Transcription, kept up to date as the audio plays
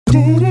Good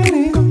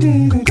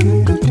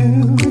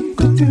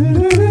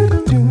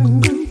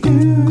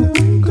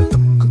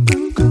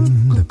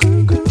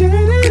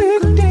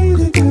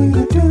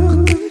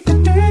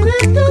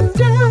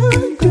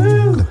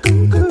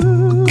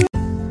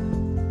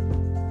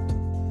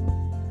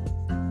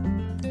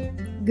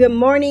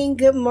morning,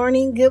 good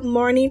morning, good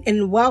morning,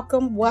 and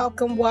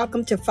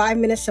welcome to 5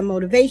 Minutes of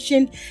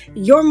Motivation,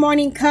 your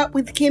morning cup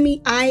with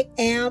Kimmy. I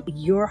am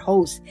your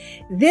host.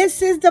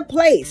 This is the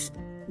place,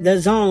 the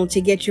zone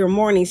to get your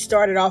morning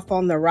started off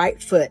on the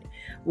right foot,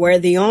 where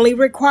the only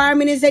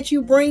requirement is that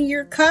you bring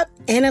your cup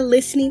and a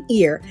listening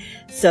ear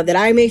so that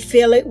I may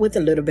fill it with a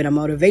little bit of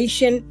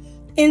motivation,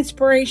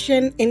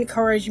 inspiration,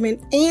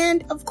 encouragement,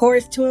 and of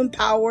course to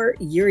empower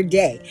your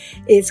day.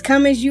 It's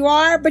come as you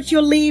are, but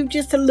you'll leave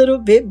just a little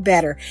bit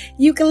better.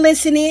 You can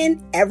listen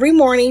in every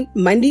morning,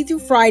 Monday through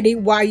Friday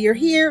while you're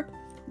here.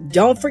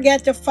 Don't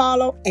forget to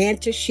follow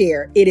and to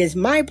share. It is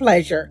my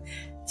pleasure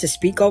to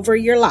speak over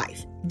your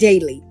life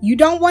daily. You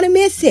don't want to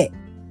miss it.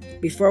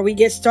 Before we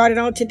get started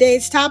on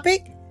today's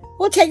topic,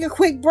 we'll take a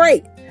quick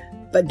break,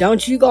 but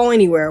don't you go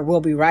anywhere.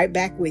 We'll be right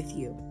back with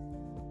you.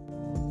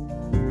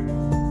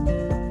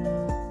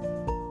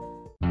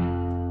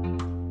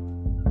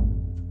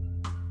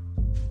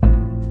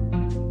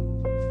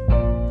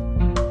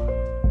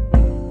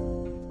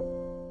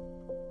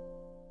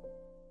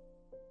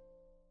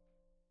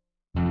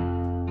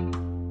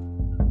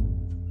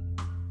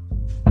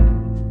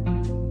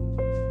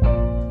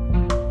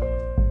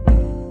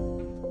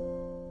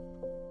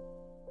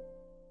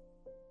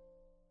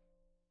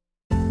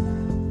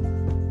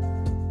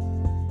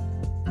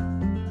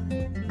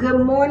 Good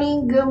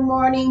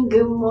morning,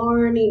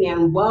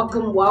 and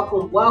welcome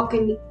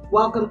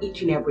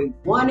each and every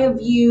one of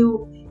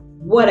you.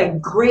 What a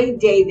great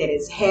day that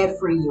is ahead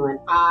for you and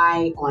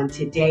I on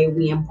today.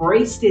 We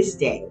embrace this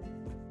day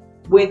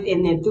with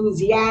an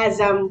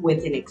enthusiasm,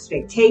 with an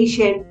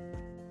expectation.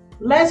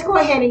 Let's go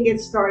ahead and get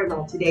started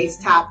on today's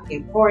topic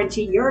and pour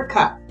into your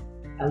cup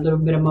a little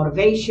bit of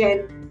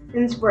motivation,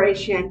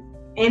 inspiration,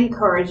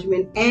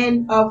 encouragement,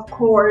 and of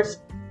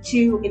course,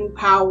 to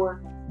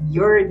empower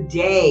your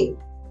day.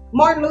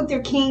 Martin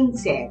Luther King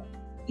said,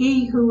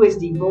 "He who is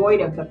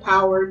devoid of the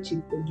power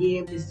to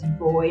forgive is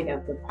devoid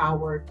of the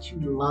power to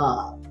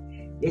love."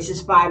 This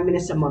is 5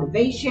 Minutes of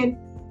Motivation,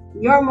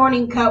 your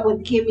morning cup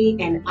with Kimmy,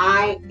 and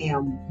I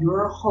am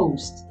your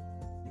host.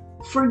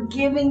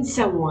 Forgiving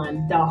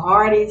someone, the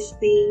hardest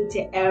thing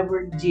to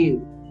ever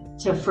do,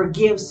 to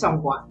forgive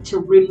someone,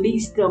 to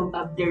release them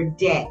of their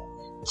debt,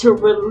 to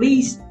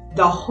release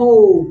the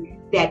hold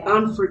that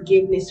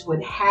unforgiveness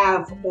would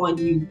have on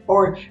you,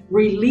 or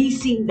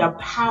releasing the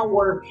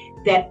power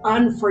that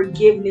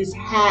unforgiveness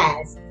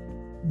has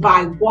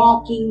by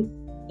walking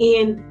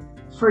in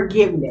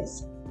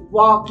forgiveness,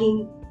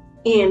 walking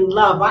in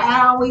love.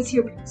 I always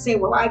hear people say,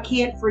 well, I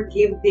can't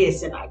forgive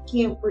this and I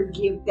can't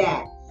forgive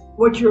that.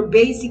 What you're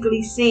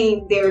basically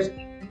saying, there's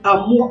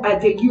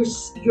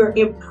that you're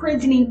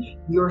imprisoning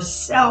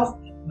yourself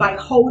by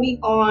holding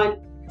on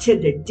to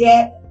the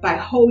debt, by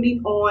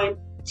holding on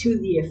to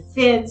the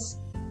offense.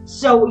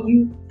 So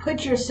you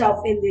put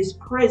yourself in this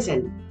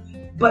prison.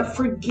 But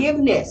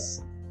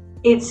forgiveness,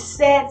 it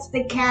sets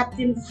the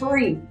captain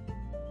free.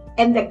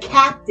 And the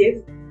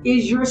captive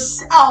is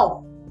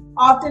yourself.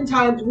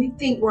 Oftentimes we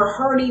think we're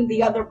hurting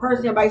the other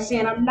person by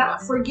saying, I'm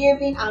not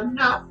forgiving.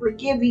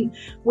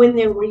 When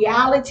in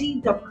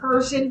reality, the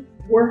person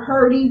we're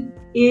hurting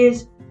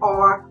is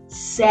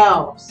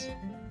ourselves.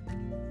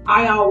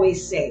 I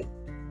always say,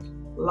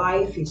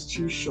 life is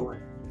too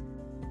short.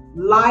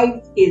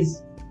 Life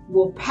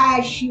will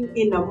pass you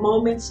in a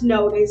moment's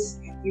notice.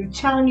 You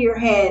turn your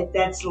head,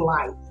 that's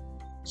life.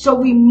 So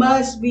we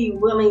must be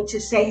willing to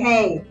say,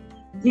 hey,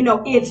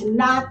 it's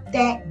not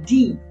that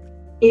deep.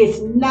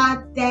 It's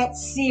not that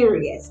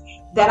serious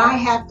that I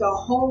have to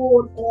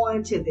hold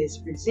on to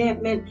this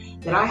resentment,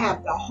 that I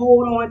have to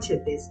hold on to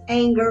this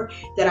anger,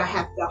 that I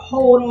have to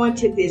hold on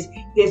to this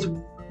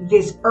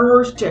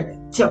urge to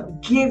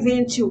give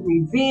in to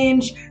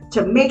revenge,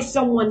 to make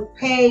someone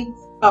pay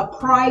a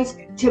price,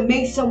 to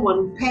make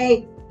someone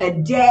pay a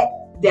debt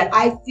that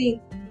I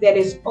think that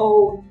is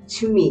owed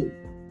to me.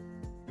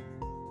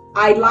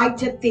 I like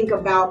to think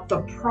about the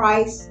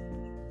price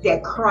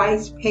that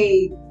Christ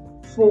paid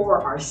for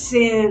our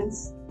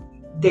sins,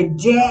 the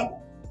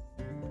debt,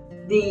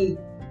 the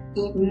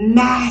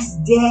mass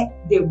debt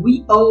that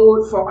we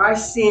owed for our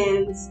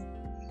sins,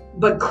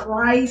 but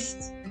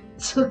Christ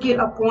took it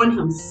upon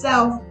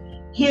himself,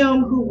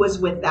 him who was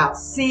without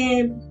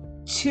sin,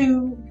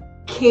 to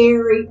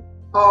carry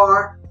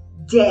our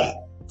debt,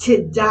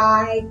 to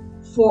die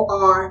for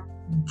our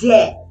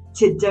debt,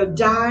 to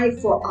die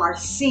for our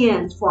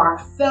sins, for our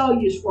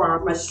failures, for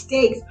our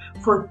mistakes,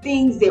 for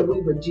things that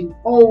we would do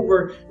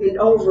over and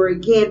over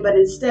again. But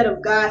instead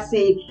of God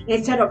saying,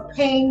 instead of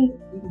paying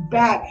you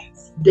back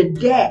the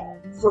debt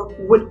for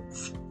what,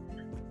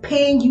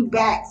 paying you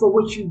back for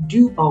what you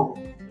do owe,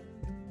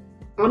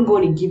 I'm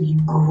going to give you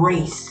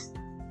grace,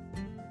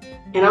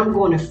 and I'm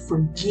going to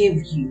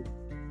forgive you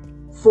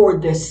for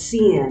the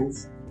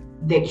sins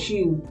that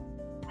you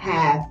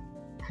have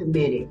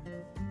committed.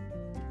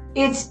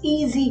 It's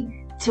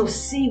easy to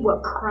see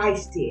what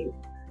Christ did,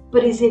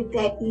 but is it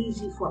that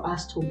easy for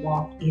us to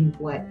walk in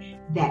what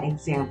that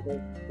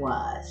example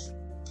was?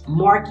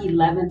 Mark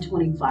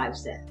 11:25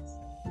 says,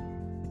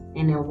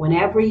 and then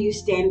whenever you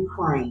stand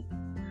praying,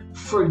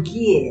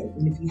 forgive,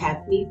 and if you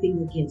have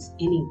anything against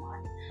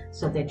anyone,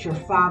 so that your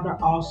Father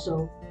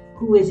also,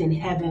 who is in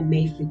heaven,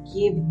 may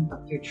forgive you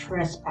of your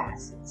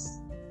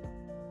trespasses.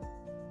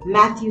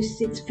 Matthew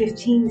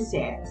 6:15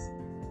 says,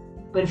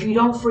 but if you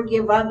don't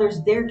forgive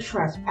others their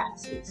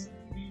trespasses,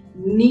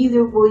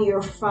 neither will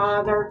your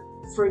Father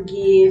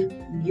forgive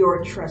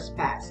your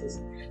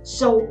trespasses.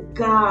 So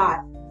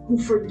God, who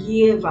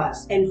forgive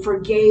us and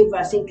forgave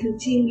us and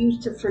continues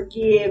to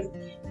forgive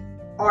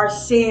our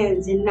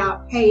sins and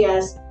not pay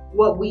us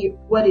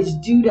what is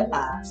due to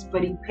us,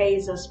 but he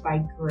pays us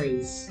by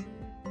grace,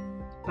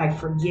 by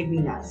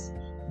forgiving us,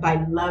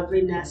 by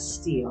loving us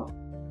still.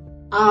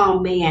 Oh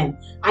man,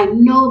 I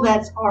know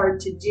that's hard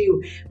to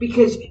do,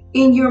 because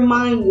in your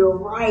mind you're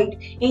right.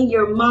 In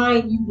your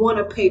mind you want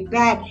to pay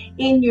back.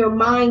 In your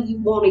mind you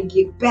want to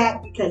give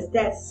back, because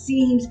that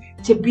seems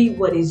to be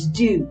what is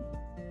due.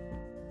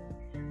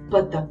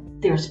 But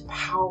there's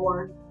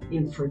power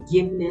in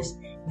forgiveness.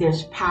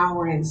 There's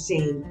power in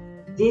saying,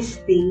 this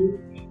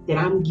thing that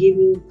I'm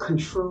giving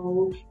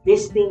control,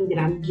 this thing that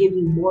I'm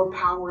giving more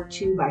power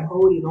to by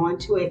holding on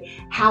to it,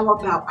 how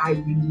about I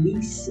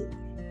release it?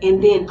 And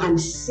then I'm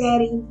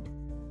setting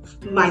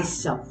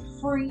myself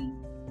free.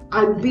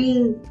 I'm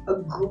being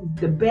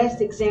the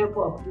best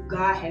example of who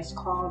God has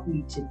called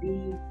me to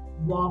be,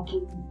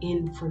 walking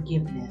in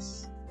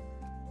forgiveness.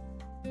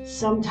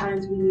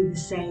 Sometimes we need to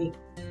say,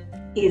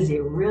 is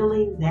it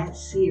really that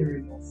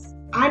serious?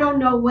 I don't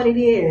know what it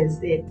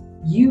is that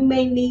you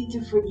may need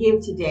to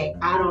forgive today.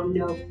 I don't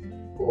know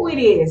who it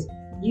is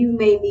you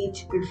may need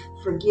to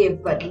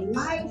forgive, but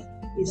life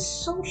is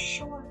so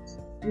short.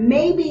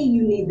 Maybe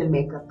you need to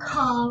make a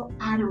call.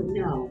 I don't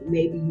know.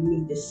 Maybe you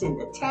need to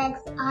send a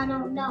text. I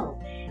don't know.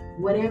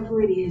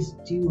 Whatever it is,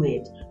 do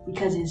it,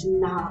 because it's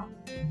not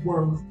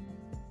worth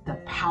the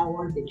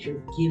power that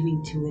you're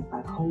giving to it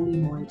by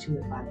holding on to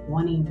it, by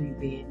wanting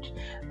revenge,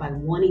 by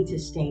wanting to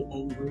stay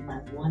angry, by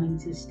wanting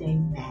to stay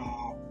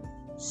mad.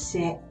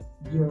 Set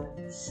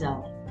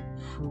yourself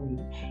free.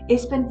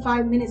 It's been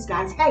 5 minutes,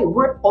 guys. Hey,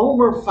 we're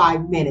over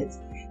 5 minutes,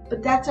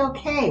 but that's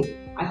okay.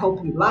 I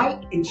hope you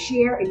like and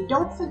share, and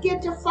don't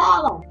forget to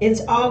follow.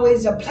 It's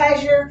always a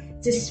pleasure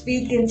to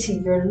speak into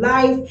your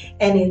life.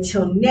 And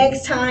until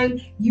next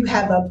time, you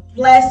have a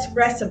blessed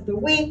rest of the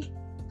week.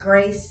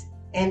 Grace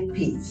and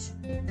peace.